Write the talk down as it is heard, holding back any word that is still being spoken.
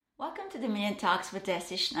Welcome to Dominion Talks with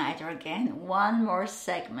Deci Schneider again. One more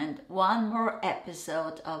segment, one more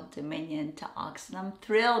episode of Dominion Talks. And I'm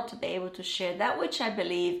thrilled to be able to share that which I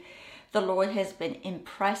believe the Lord has been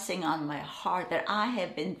impressing on my heart, that I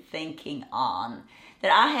have been thinking on,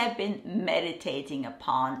 that I have been meditating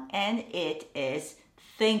upon. And it is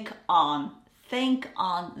think on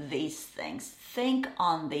these things. Think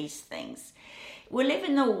on these things. We live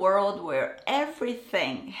in a world where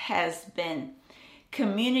everything has been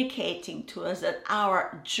communicating to us that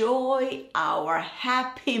our joy, our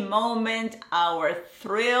happy moment, our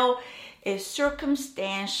thrill is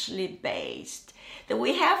circumstantially based. That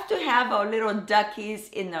we have to have our little duckies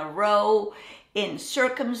in a row, in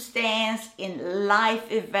circumstance, in life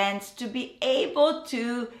events, to be able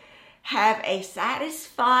to have a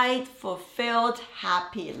satisfied, fulfilled,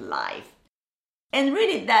 happy life. And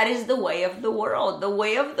really, that is the way of the world. The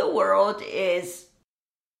way of the world is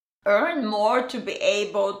earn more to be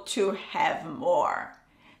able to have more.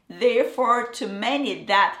 Therefore, to many,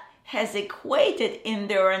 that has equated in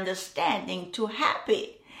their understanding to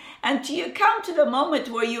happy. Until you come to the moment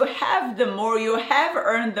where you have the more, you have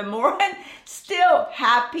earned the more, and still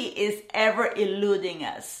happy is ever eluding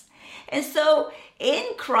us. And so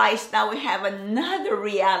in Christ now we have another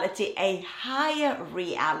reality, a higher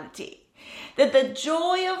reality. That the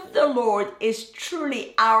joy of the Lord is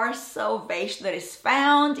truly our salvation that is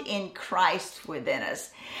found in Christ within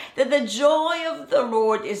us. That the joy of the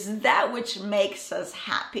Lord is that which makes us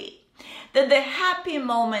happy. That the happy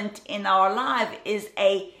moment in our life is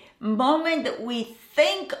a moment that we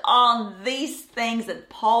think on these things that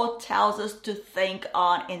Paul tells us to think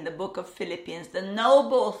on in the book of Philippians, the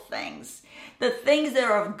noble things, the things that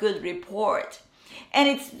are of good report. And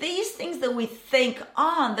it's these things that we think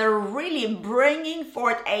on that are really bringing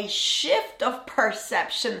forth a shift of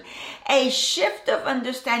perception, a shift of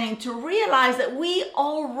understanding to realize that we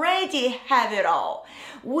already have it all.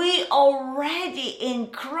 We already in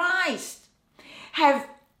Christ have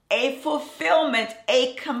a fulfillment,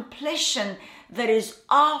 a completion that is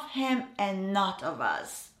of Him and not of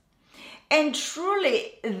us. And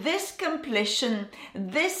truly, this completion,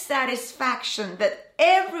 this satisfaction that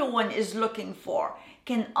everyone is looking for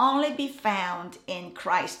can only be found in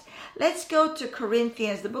Christ. Let's go to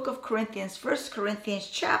Corinthians, the book of Corinthians, 1 Corinthians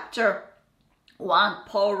chapter 1.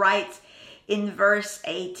 Paul writes in verse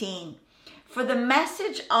 18, "For the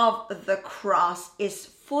message of the cross is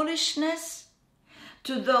foolishness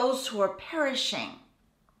to those who are perishing.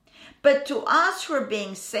 But to us who are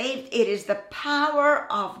being saved, it is the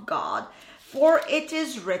power of God. For it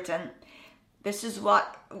is written," this is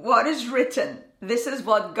what is written. This is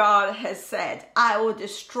what God has said. "I will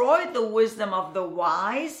destroy the wisdom of the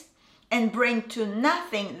wise and bring to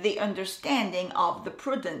nothing the understanding of the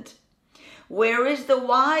prudent. Where is the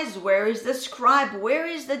wise? Where is the scribe? Where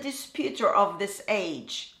is the disputer of this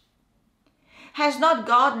age? Has not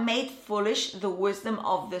God made foolish the wisdom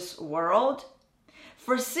of this world?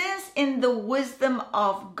 For since in the wisdom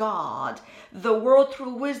of God, the world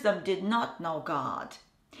through wisdom did not know God,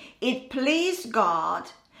 it pleased God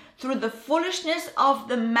through the foolishness of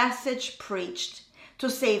the message preached to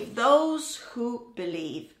save those who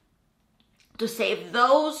believe." To save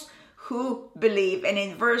those who believe. And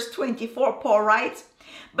in verse 24, Paul writes,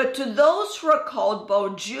 "But to those who are called,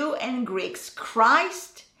 both Jew and Greeks,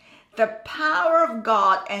 Christ, the power of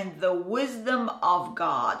God and the wisdom of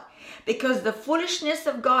God. Because the foolishness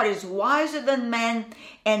of God is wiser than man,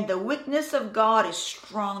 and the weakness of God is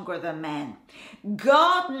stronger than man."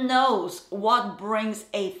 God knows what brings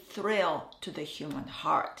a thrill to the human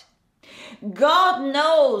heart. God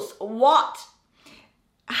knows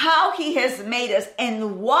how He has made us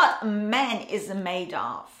and what man is made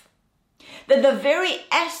of. That the very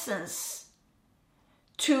essence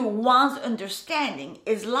to one's understanding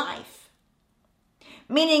is life.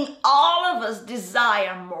 Meaning all of us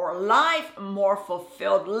desire more life, more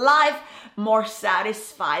fulfilled life, more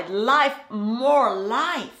satisfied life, more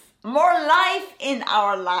life in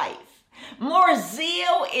our life, more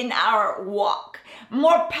zeal in our walk,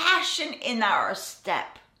 more passion in our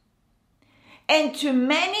step. And to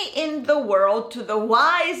many in the world, to the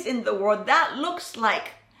wise in the world, that looks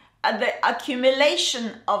like the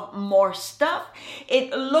accumulation of more stuff.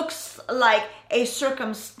 It looks like a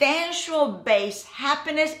circumstantial based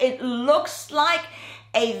happiness. It looks like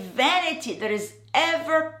a vanity that is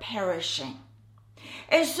ever perishing.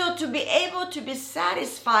 And so to be able to be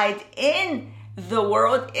satisfied in the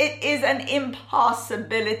world, it is an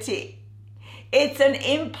impossibility. It's an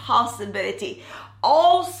impossibility.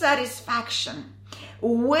 All satisfaction,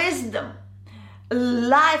 wisdom,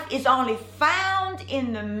 life is only found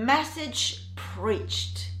in the message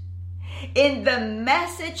preached. in the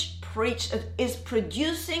message preached is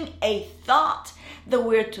producing a thought that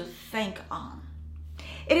we're to think on.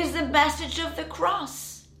 It is the message of the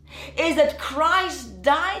cross. It is that Christ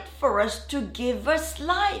died for us to give us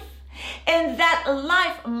life, and that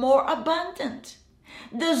life more abundant.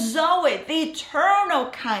 The Zoe, the eternal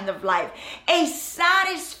kind of life, a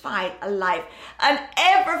satisfied life, an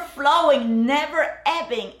ever-flowing,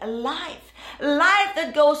 never-ebbing life. Life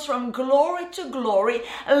that goes from glory to glory,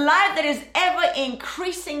 a life that is ever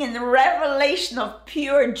increasing in the revelation of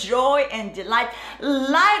pure joy and delight,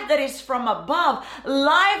 life that is from above,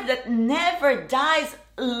 life that never dies,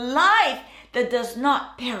 life that does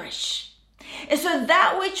not perish. And so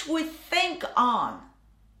that which we think on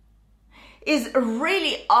is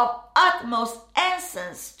really of utmost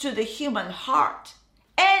essence to the human heart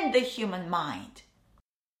and the human mind.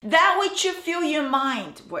 That which you fill your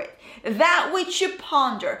mind with, that which you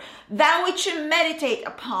ponder, that which you meditate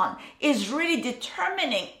upon is really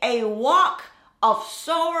determining a walk of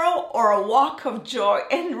sorrow or a walk of joy.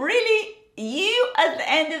 And really, you at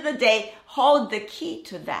the end of the day hold the key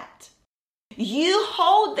to that. You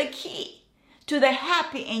hold the key to the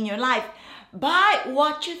happy in your life by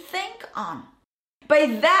what you think on, by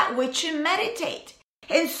that which you meditate.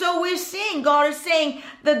 And so we're seeing, God is saying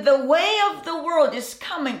that the way of the world is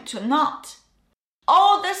coming to naught.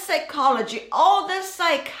 All the psychology, all the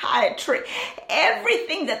psychiatry,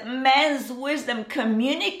 everything that man's wisdom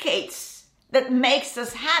communicates that makes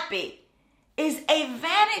us happy is a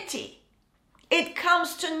vanity. It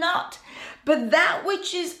comes to naught. But that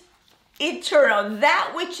which is eternal,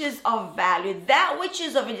 that which is of value, that which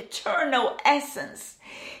is of eternal essence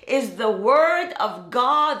is the word of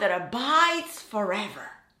God that abides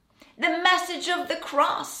forever. The message of the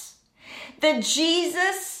cross, that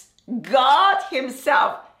Jesus, God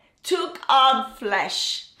himself, took on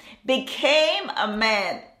flesh, became a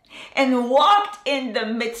man, and walked in the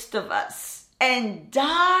midst of us, and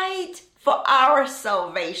died for our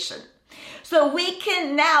salvation. So we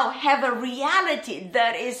can now have a reality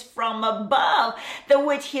that is from above, that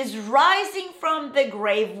with his rising from the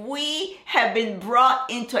grave, we have been brought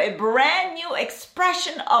into a brand new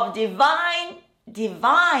expression of divine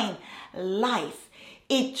life,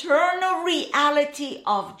 eternal reality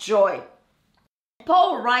of joy.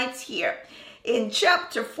 Paul writes here in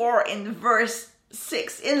chapter 4 in verse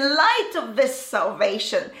 6, in light of this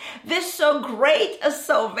salvation, this so great a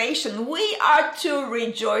salvation, we are to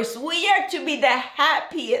rejoice. We are to be the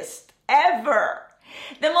happiest ever,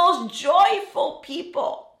 the most joyful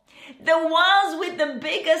people, the ones with the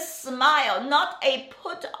biggest smile, not a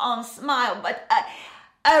put on smile, but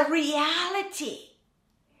a reality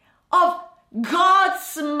of God's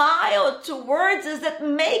smile towards us that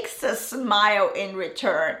makes us smile in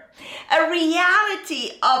return. A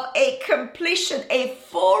reality of a completion, a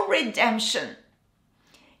full redemption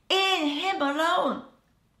in him alone.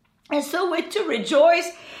 And so we're to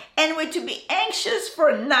rejoice and we're to be anxious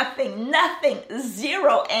for nothing,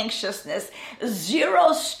 zero anxiousness,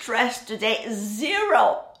 zero stress today,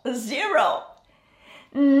 zero,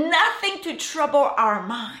 nothing to trouble our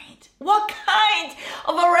mind. What kind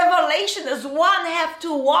of a revelation does one have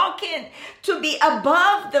to walk in to be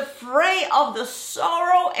above the fray of the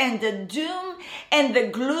sorrow and the doom and the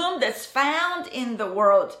gloom that's found in the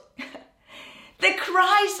world? The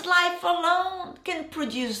Christ life alone can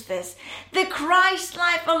produce this. The Christ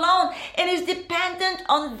life alone, it is dependent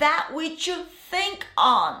on that which you think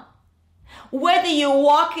on. Whether you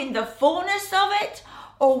walk in the fullness of it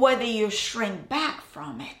or whether you shrink back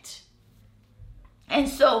from it. And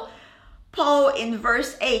so Paul in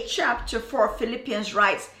verse 8, chapter 4, Philippians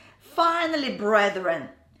writes, finally, brethren,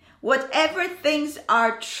 whatever things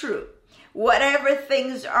are true, whatever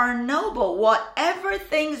things are noble, whatever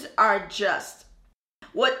things are just,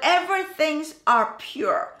 whatever things are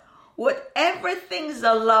pure, whatever things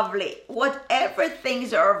are lovely, whatever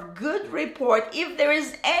things are of good report, if there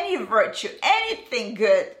is any virtue, anything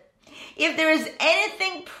good, if there is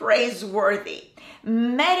anything praiseworthy,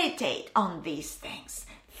 meditate on these things.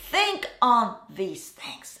 Think on these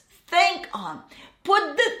things. Think on.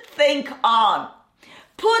 Put the think on.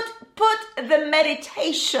 Put the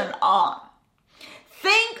meditation on.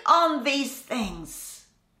 Think on these things.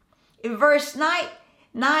 In verse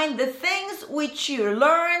 9, the things which you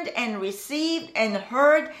learned and received and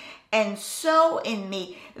heard and saw in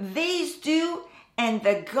me, these do, and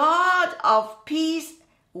the God of peace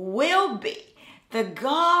will be. The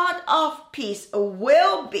God of peace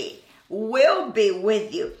will be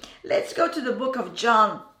with you. Let's go to the book of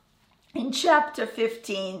John in chapter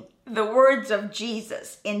 15, the words of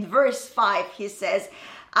Jesus. In verse 5, he says,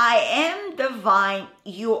 I am the vine,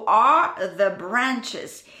 you are the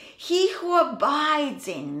branches. He who abides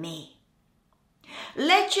in me.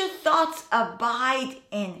 Let your thoughts abide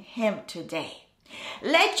in him today.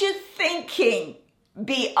 Let your thinking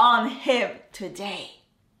be on him today.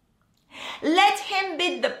 Let him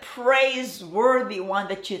be the praiseworthy one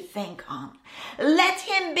that you think on. Let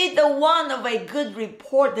him be the one of a good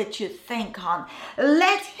report that you think on.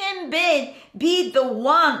 Let him be the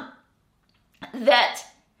one that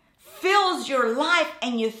fills your life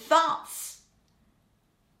and your thoughts.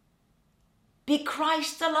 Be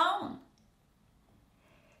Christ alone.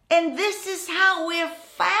 And this is how we're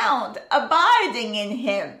found, abiding in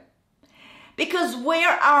him. Because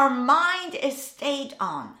where our mind is stayed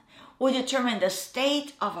on will determine the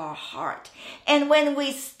state of our heart. And when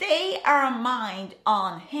we stay our mind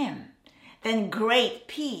on him, then great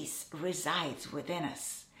peace resides within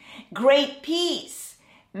us. Great peace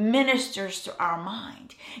ministers to our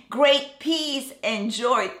mind. Great peace and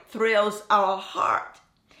joy thrills our heart.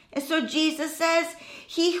 And so Jesus says,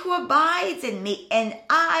 he who abides in me and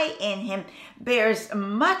I in him bears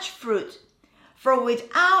much fruit. For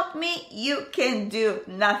without me, you can do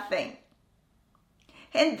nothing.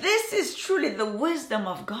 And this is truly the wisdom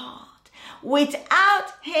of God. Without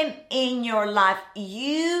him in your life,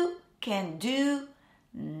 you can do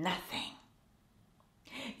nothing.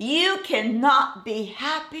 You cannot be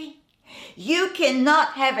happy. You cannot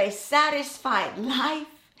have a satisfied life.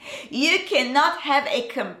 You cannot have a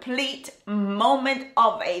complete moment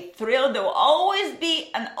of a thrill. There will always be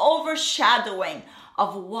an overshadowing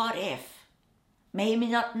of what if. Maybe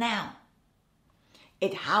not now.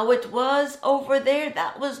 How it was over there,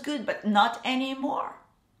 that was good, but not anymore.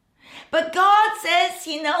 But God says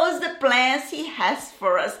he knows the plans he has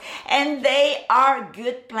for us, and they are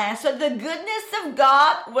good plans. So the goodness of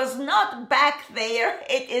God was not back there.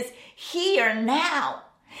 It is here now.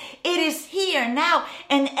 It is here now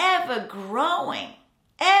and ever growing,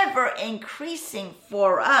 ever increasing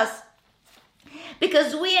for us.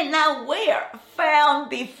 Because we are now where? Found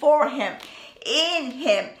before him, in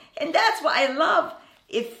him. And that's why I love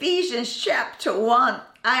Ephesians chapter 1.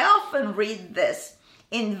 I often read this.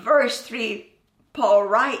 In verse 3, Paul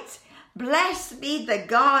writes, "Blessed be the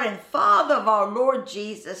God and Father of our Lord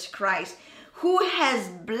Jesus Christ, who has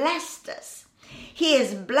blessed us. He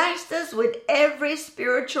has blessed us with every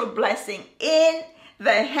spiritual blessing in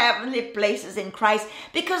the heavenly places in Christ."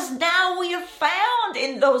 Because now we are found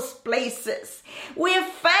in those places. We are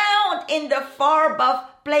found in the far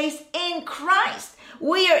above place in Christ.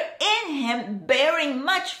 We are in him, bearing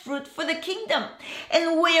much fruit for the kingdom.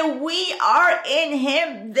 And where we are in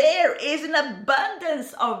him, there is an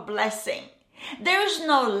abundance of blessing. There is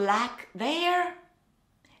no lack there.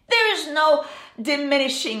 There is no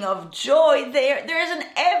diminishing of joy there. There is an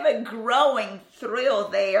ever-growing thrill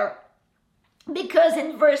there. Because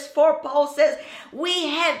in verse 4, Paul says, we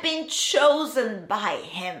have been chosen by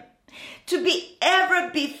him to be ever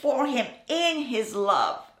before him in his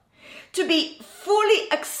love, to be fully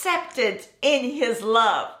accepted in his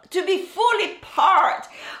love, to be fully part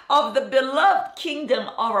of the beloved kingdom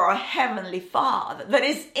of our Heavenly Father that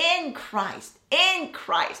is in Christ, in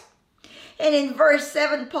Christ. And in verse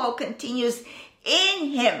 7, Paul continues, in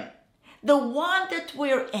him, the one that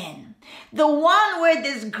we're in, the one where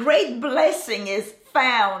this great blessing is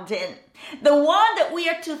found in, the one that we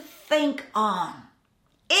are to think on,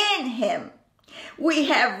 in him, we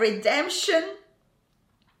have redemption,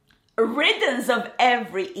 riddance of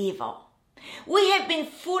every evil. We have been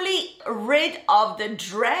fully rid of the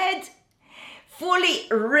dread, fully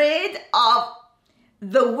rid of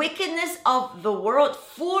the wickedness of the world,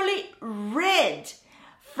 fully rid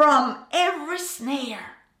from every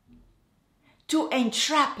snare to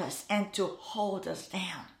entrap us and to hold us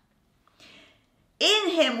down. In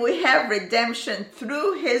him we have redemption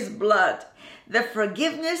through his blood, the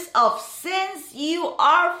forgiveness of sins. You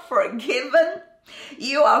are forgiven.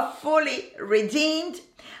 You are fully redeemed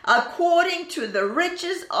according to the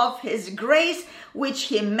riches of his grace, which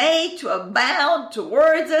he made to abound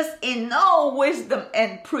towards us in all wisdom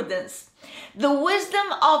and prudence. The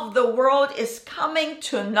wisdom of the world is coming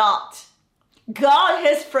to naught. God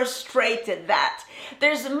has frustrated that.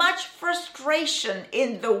 There's much frustration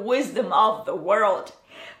in the wisdom of the world.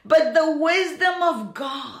 But the wisdom of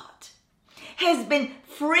God has been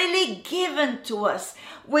freely given to us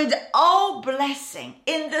with all blessing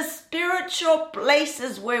in the spiritual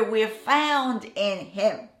places where we're found in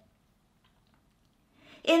him.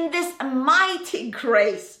 In this mighty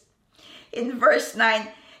grace, in verse 9,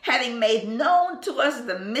 having made known to us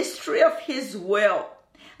the mystery of his will,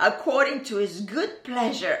 according to his good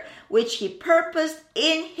pleasure, which he purposed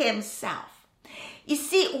in himself. You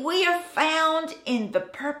see, we are found in the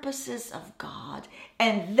purposes of God,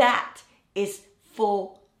 and that is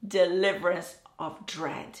full deliverance of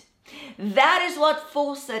dread. That is what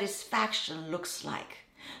full satisfaction looks like.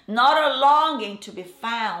 Not a longing to be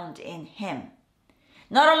found in Him,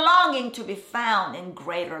 not a longing to be found in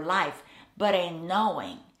greater life, but a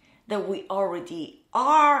knowing that we already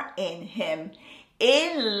are in Him,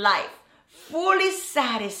 in life, fully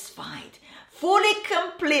satisfied, fully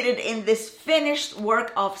completed in this finished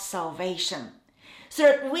work of salvation, so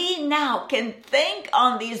that we now can think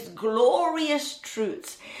on these glorious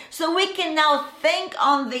truths, so we can now think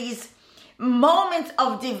on these moments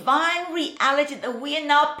of divine reality that we are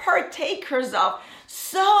now partakers of,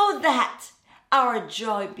 so that our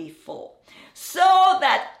joy be full, so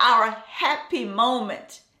that our happy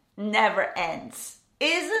moment never ends.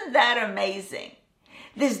 Isn't that amazing?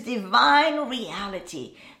 This divine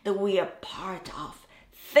reality that we are part of.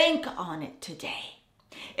 Think on it today.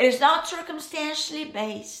 It is not circumstantially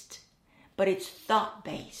based, but it's thought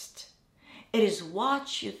based. It is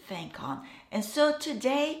what you think on. And so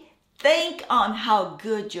today, think on how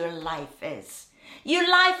good your life is. Your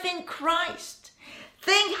life in Christ.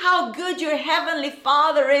 Think how good your Heavenly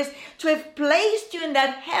Father is to have placed you in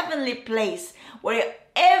that heavenly place where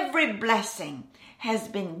every blessing has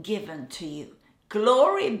been given to you.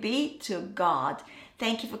 Glory be to God.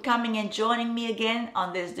 Thank you for coming and joining me again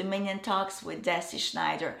on this Dominion Talks with Deci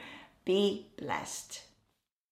Schneider. Be blessed.